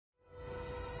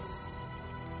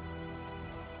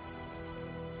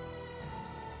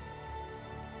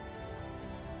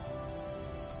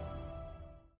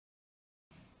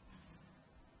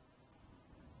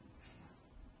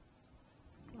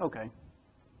Okay.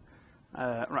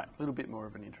 Right, a little bit more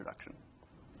of an introduction.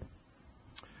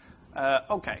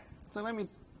 Okay, so let me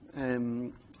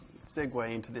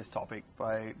segue into this topic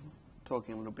by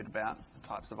talking a little bit about the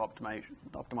types of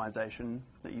optimization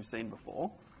that you've seen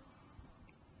before.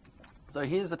 So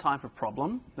here's the type of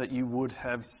problem that you would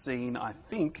have seen, I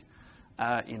think,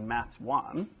 in Maths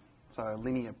 1, so a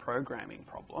linear programming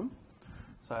problem.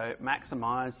 So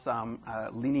maximize some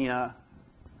linear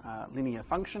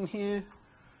function here,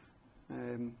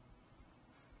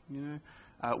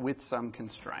 with some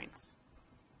constraints.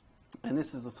 And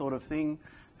this is the sort of thing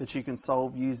that you can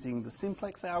solve using the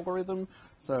simplex algorithm.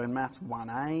 So in Maths 1A,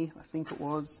 I think it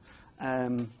was,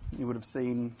 you would have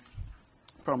seen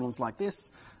problems like this,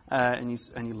 and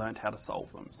you learned how to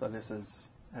solve them. So this is,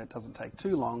 it doesn't take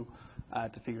too long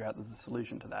to figure out that the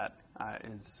solution to that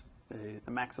is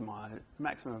the maximum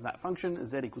of that function is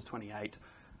z equals 28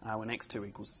 when x2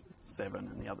 equals 7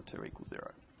 and the other two equals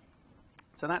 0.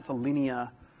 So that's a linear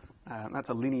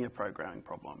programming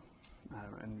problem,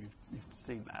 and you've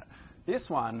seen that. This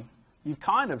one, you've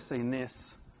kind of seen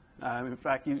this. In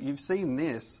fact, you've seen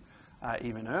this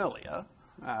even earlier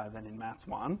than in Maths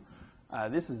 1.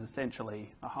 This is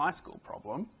essentially a high school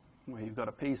problem where you've got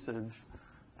a piece of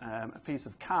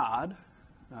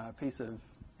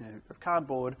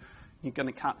cardboard. You're going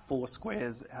to cut 4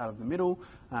 squares out of the middle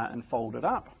and fold it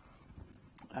up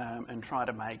and try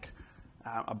to make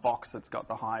a box that's got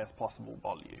the highest possible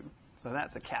volume. So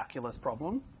that's a calculus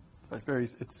problem. So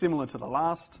it's similar to the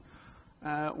last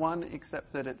one,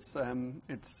 except that it's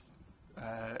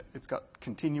got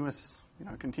continuous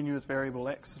variable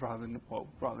x rather than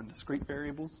discrete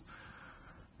variables,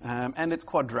 and it's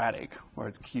quadratic, or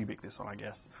it's cubic. This one, I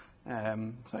guess.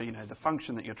 So the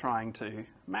function that you're trying to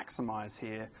maximize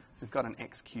here has got an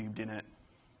x cubed in it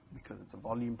because it's a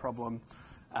volume problem,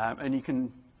 and you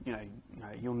can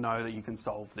you'll know that you can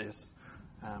solve this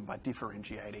by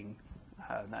differentiating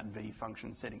that v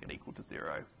function, setting it equal to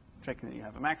 0, checking that you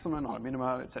have a maximum, not a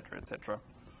minimum, etc., etc.,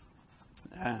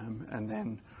 and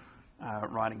then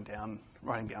writing down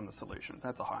the solutions.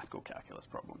 That's a high school calculus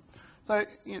problem. So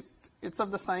it's of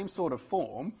the same sort of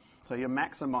form. So you're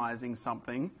maximizing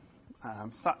something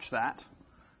such that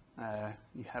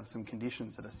you have some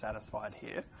conditions that are satisfied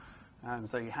here.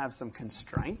 So you have some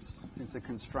constraints. It's a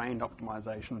constrained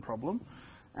optimization problem,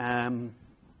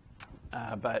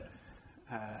 but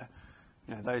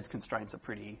those constraints are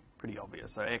pretty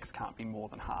obvious. So x can't be more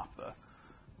than half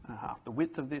the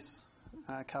width of this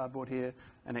cardboard here,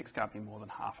 and x can't be more than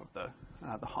half of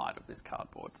the height of this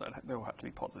cardboard. So they will have to be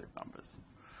positive numbers.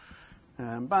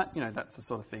 But that's the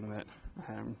sort of thing that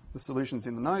the solution's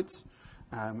in the notes.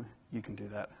 You can do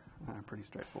that pretty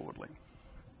straightforwardly.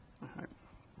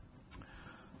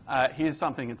 Here's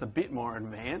something that's a bit more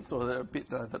advanced, or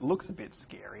that looks a bit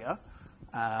scarier.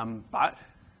 But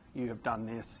you have done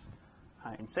this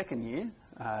in second year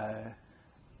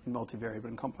in multivariable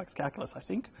and complex calculus, I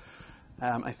think.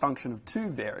 A function of 2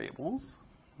 variables,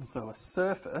 so a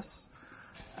surface,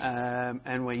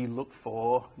 and where you look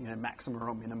for maxima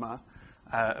or minima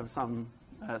of some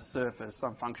surface,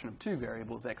 some function of 2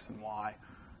 variables, x and y,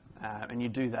 and you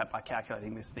do that by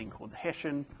calculating this thing called the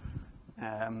Hessian.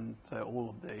 So all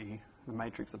of the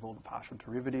matrix of all the partial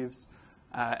derivatives,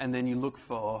 and then you look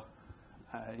for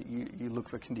you look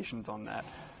for conditions on that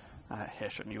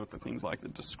Hessian. You look for things like the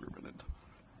discriminant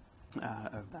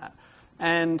of that.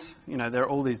 And there are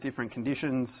all these different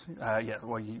conditions.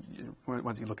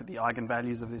 Once you look at the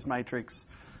eigenvalues of this matrix,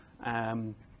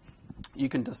 you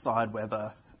can decide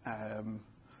whether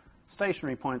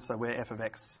stationary points, so where f of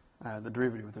x, the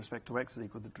derivative with respect to x is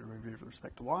equal to the derivative with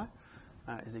respect to y,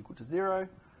 is equal to 0.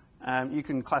 You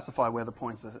can classify whether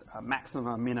points are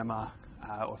maxima, minima,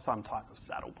 or some type of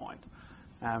saddle point.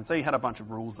 So you had a bunch of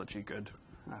rules that you could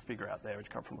figure out there, which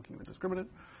come from looking at the discriminant.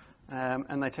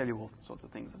 And they tell you all sorts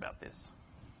of things about this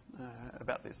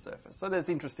surface. So there's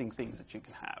interesting things that you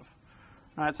can have.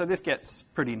 All right, so this gets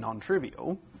pretty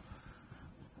non-trivial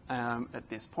at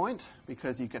this point,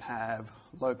 because you could have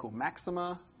local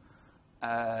maxima,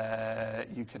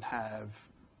 you can have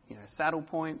saddle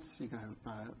points, you can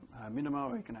have minima,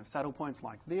 or you can have saddle points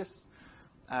like this.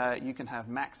 You can have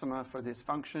maxima for this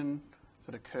function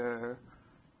that occur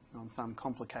on some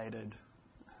complicated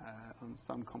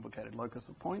locus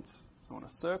of points. So on a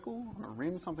circle, on a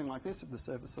rim, something like this, if the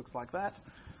surface looks like that.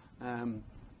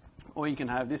 Or you can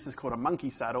have, this is called a monkey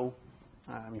saddle.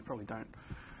 You probably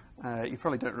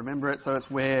don't remember it. So it's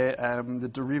where the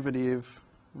derivative,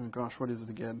 oh gosh, what is it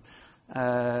again?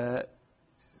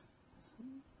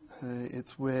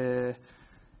 It's where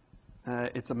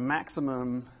it's a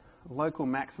maximum, local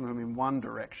maximum in one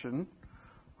direction,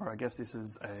 or I guess this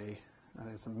is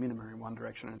there's some minima in one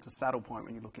direction, and it's a saddle point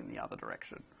when you look in the other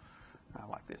direction,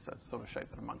 like this. So it's the sort of shape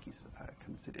that a monkey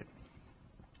can sit in.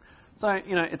 So,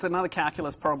 it's another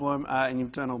calculus problem, and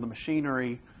you've done all the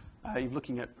machinery. You're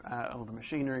looking at all the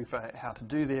machinery for how to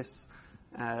do this,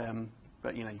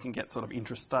 but, you can get start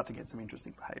to get some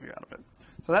interesting behavior out of it.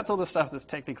 So that's all the stuff that's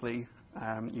technically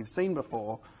you've seen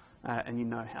before, and you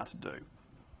know how to do.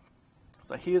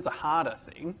 So here's a harder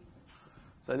thing.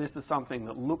 So this is something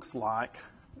that looks like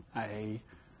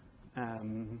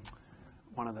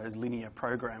one of those linear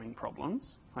programming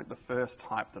problems, like the first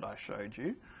type that I showed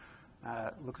you.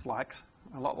 Looks like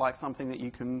a lot like something that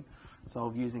you can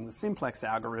solve using the simplex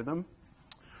algorithm.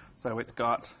 So it's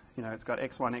got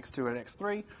x1, x2, and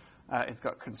x3. It's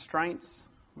got constraints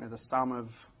where the sum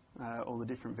of all the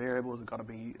different variables have got to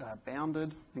be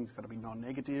bounded. Things have got to be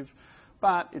non-negative.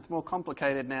 But it's more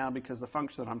complicated now because the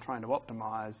function that I'm trying to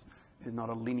optimize is not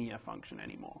a linear function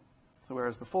anymore. So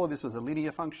whereas before this was a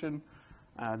linear function,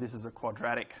 this is a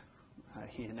quadratic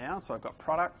here now. So I've got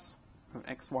products of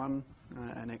x1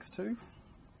 and x2,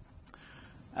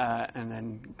 and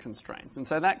then constraints. And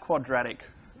so that quadratic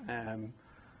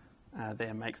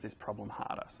there makes this problem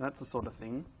harder. So that's the sort of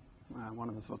thing, one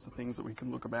of the sorts of things that we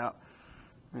can look about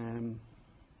in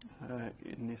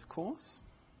this course.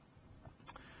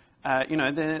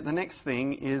 The next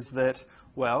thing is that,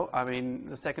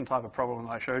 the second type of problem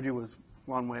that I showed you was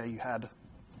one where you had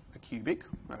a cubic,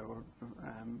 or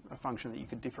a function that you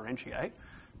could differentiate.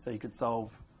 So you could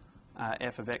solve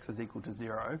f of x is equal to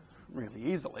 0 really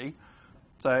easily.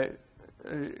 So,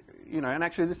 and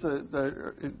actually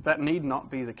that need not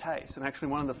be the case. And actually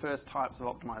one of the first types of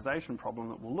optimization problem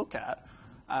that we'll look at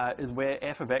is where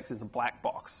f of x is a black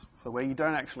box. So where you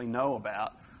don't actually know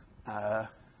about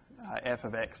f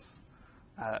of x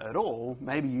at all.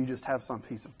 Maybe you just have some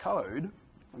piece of code,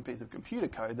 some piece of computer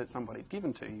code that somebody's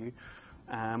given to you,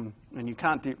 and you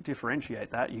can't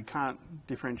differentiate that. You can't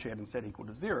differentiate and set equal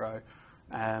to 0.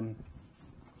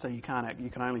 So you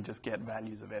can only just get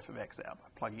values of f of x out by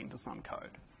plugging into some code.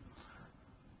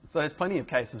 So there's plenty of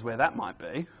cases where that might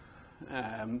be.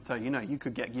 So you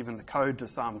could get given the code to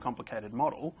some complicated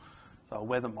model, so a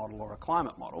weather model or a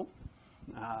climate model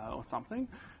or something.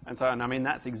 And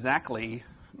that's exactly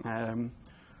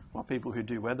what people who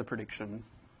do weather prediction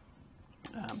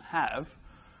have.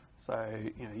 So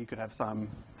you could have some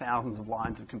thousands of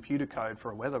lines of computer code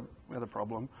for a weather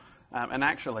problem. And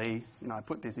actually, I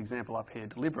put this example up here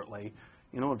deliberately.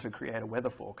 In order to create a weather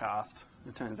forecast,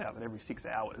 it turns out that every 6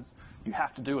 hours you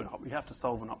have to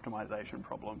solve an optimization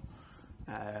problem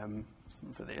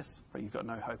for this, but you've got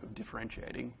no hope of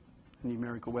differentiating a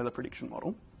numerical weather prediction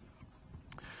model.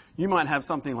 You might have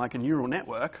something like a neural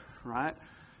network, right?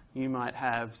 You might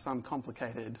have some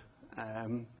complicated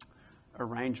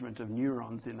arrangement of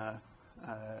neurons in a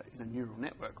neural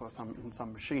network or in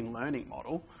some machine learning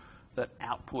model that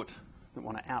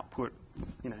want to output,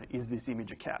 is this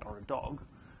image a cat or a dog,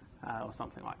 or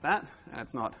something like that. And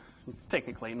it's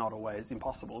technically not always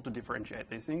impossible to differentiate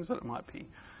these things, but it might be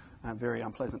very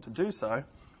unpleasant to do so.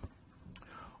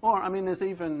 Or, there's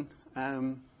even,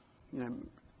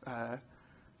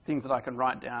 things that I can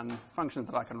write down, functions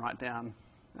that I can write down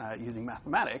using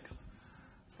mathematics,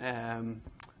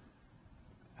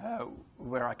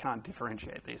 where I can't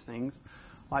differentiate these things,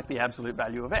 like the absolute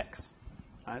value of x.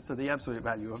 Right? So the absolute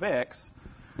value of x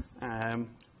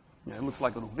looks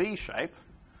like a little V shape,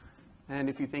 and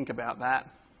if you think about that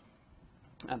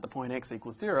at the point x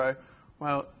equals 0,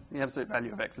 well, the absolute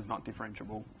value of x is not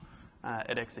differentiable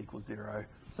at x equals 0,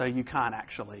 so you can't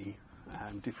actually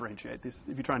differentiate this.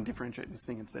 If you try and differentiate this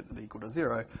thing and set it equal to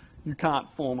 0, you can't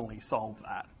formally solve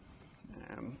that.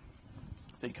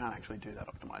 So you can't actually do that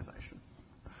optimization.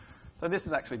 So this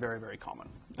is actually very, very common.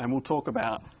 And we'll talk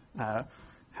about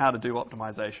how to do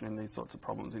optimization in these sorts of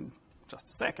problems in just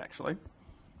a sec, actually.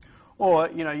 Or,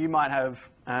 you might have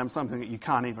something that you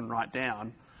can't even write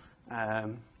down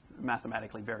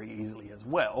mathematically very easily as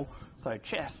well. So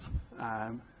chess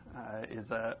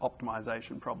is an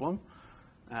optimization problem.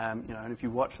 And if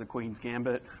you watch the Queen's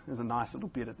Gambit, there's a nice little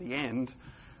bit at the end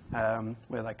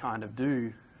where they kind of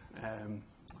do,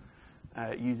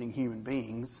 using human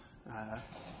beings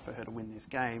for her to win this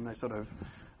game, they sort of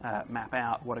map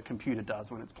out what a computer does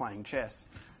when it's playing chess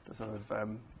to sort of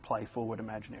play forward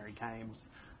imaginary games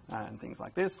and things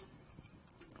like this.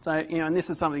 So, and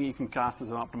this is something you can cast as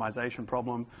an optimization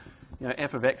problem.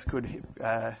 F of x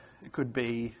could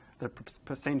be the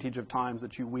percentage of times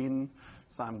that you win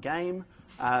some game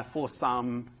for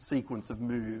some sequence of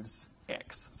moves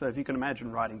x. So if you can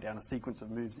imagine writing down a sequence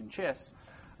of moves in chess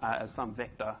as some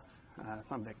vector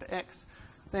x,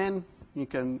 then you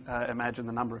can imagine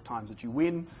the number of times that you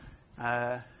win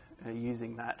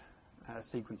using that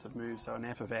sequence of moves, so an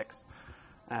f of x,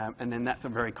 and then that's a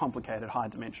very complicated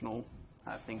high-dimensional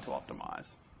thing to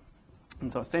optimize.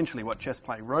 And so essentially what chess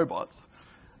play robots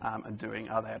are doing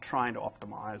are they are trying to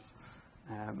optimize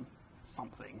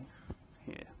something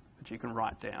here that you can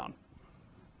write down,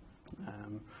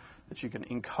 that you can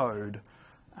encode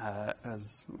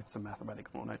as with some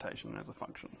mathematical notation as a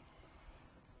function.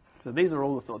 So these are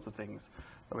all the sorts of things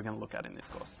that we're going to look at in this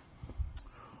course.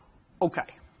 Okay.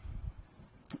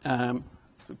 So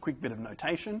a quick bit of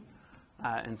notation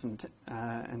and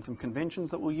some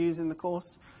conventions that we'll use in the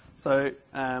course. So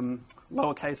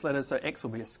lowercase letters, so x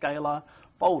will be a scalar,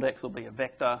 bold x will be a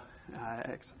vector,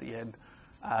 x at the end,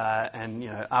 and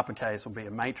uppercase will be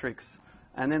a matrix.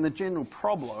 And then the general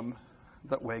problem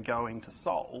that we're going to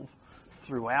solve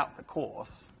throughout the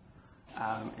course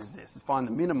is this: is find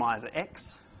the minimizer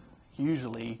x,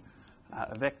 usually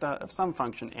a vector of some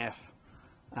function f,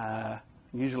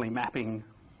 usually mapping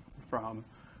from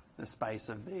the space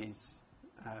of these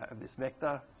of this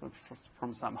vector, so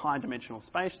from some high-dimensional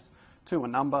space to a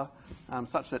number,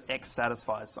 such that x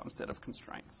satisfies some set of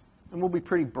constraints. And we'll be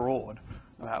pretty broad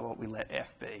about what we let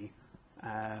f be,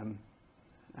 and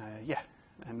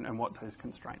what those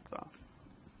constraints are,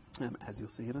 as you'll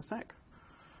see in a sec.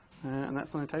 And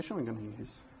that's the notation we're going to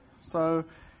use. So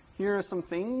here are some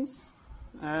things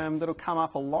that'll come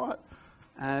up a lot.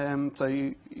 So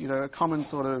a common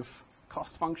sort of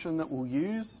cost function that we'll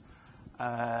use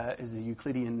is the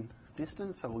Euclidean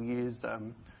distance. So we'll use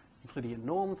Euclidean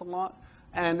norms a lot.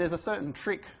 And there's a certain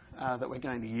trick that we're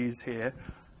going to use here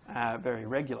very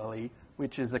regularly,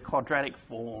 which is a quadratic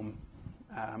form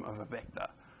of a vector.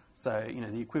 So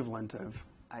the equivalent of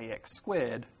ax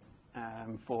squared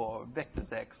for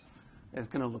vectors x is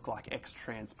going to look like x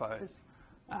transpose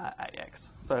ax.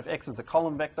 So if x is a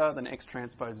column vector, then x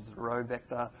transpose is a row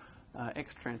vector.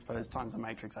 X transpose times the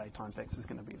matrix A times x is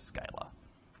going to be a scalar.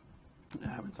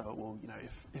 And so it will,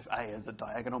 if A is a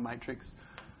diagonal matrix,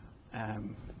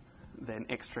 then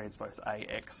x transpose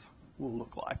AX will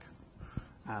look like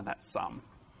that sum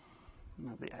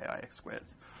of the AIX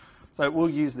squares. So we'll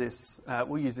use this.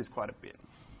 We'll use this quite a bit.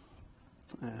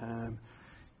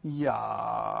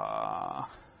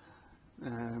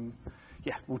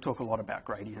 We'll talk a lot about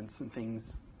gradients and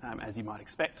things, as you might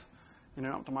expect in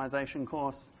an optimization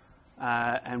course.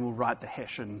 And we'll write the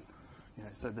Hessian,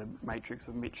 so the matrix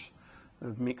of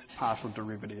mixed partial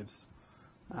derivatives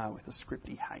with a script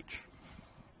EH.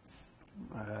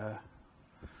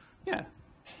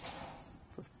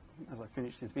 As I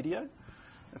finish this video,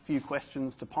 a few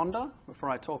questions to ponder before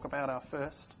I talk about our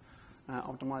first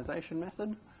optimization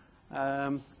method.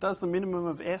 Does the minimum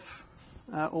of f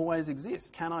always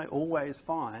exist? Can I always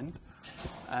find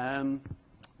and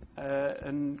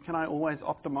can I always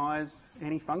optimize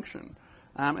any function?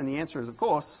 And the answer is, of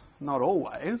course, not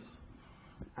always.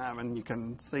 And you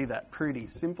can see that pretty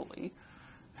simply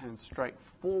and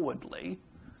straightforwardly.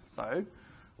 So,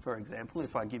 for example,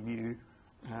 if I give you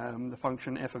the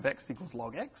function f of x equals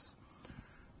log x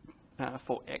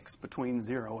for x between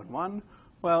 0 and 1,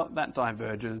 well, that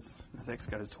diverges as x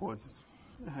goes towards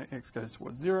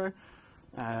 0.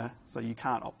 So you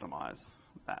can't optimize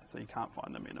that. So you can't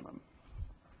find the minimum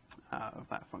of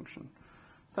that function.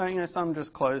 So, some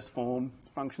just closed form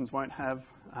functions won't have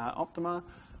optima,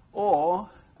 or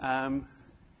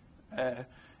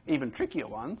even trickier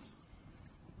ones,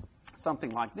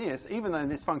 something like this, even though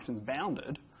this function's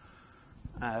bounded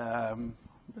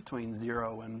between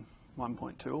 0 and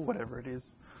 1.2 or whatever it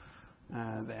is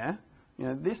there,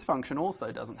 this function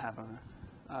also doesn't have a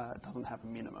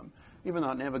minimum. Even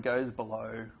though it never goes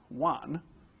below 1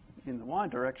 in the y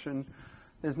direction,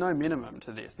 there's no minimum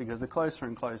to this, because the closer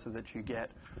and closer that you get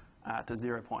to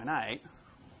 0.8,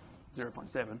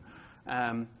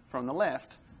 0.7 from the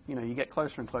left, you get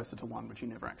closer and closer to 1, but you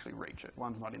never actually reach it.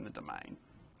 1's not in the domain.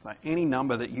 So any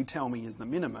number that you tell me is the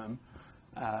minimum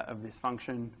of this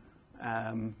function,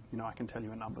 I can tell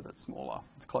you a number that's smaller.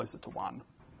 It's closer to 1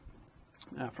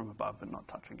 from above, but not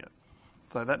touching it.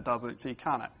 So that does it. So you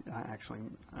can't actually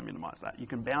minimize that. You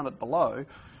can bound it below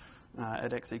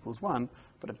at x equals 1,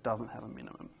 but it doesn't have a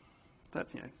minimum.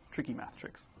 That's tricky math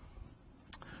tricks.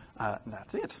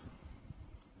 That's it.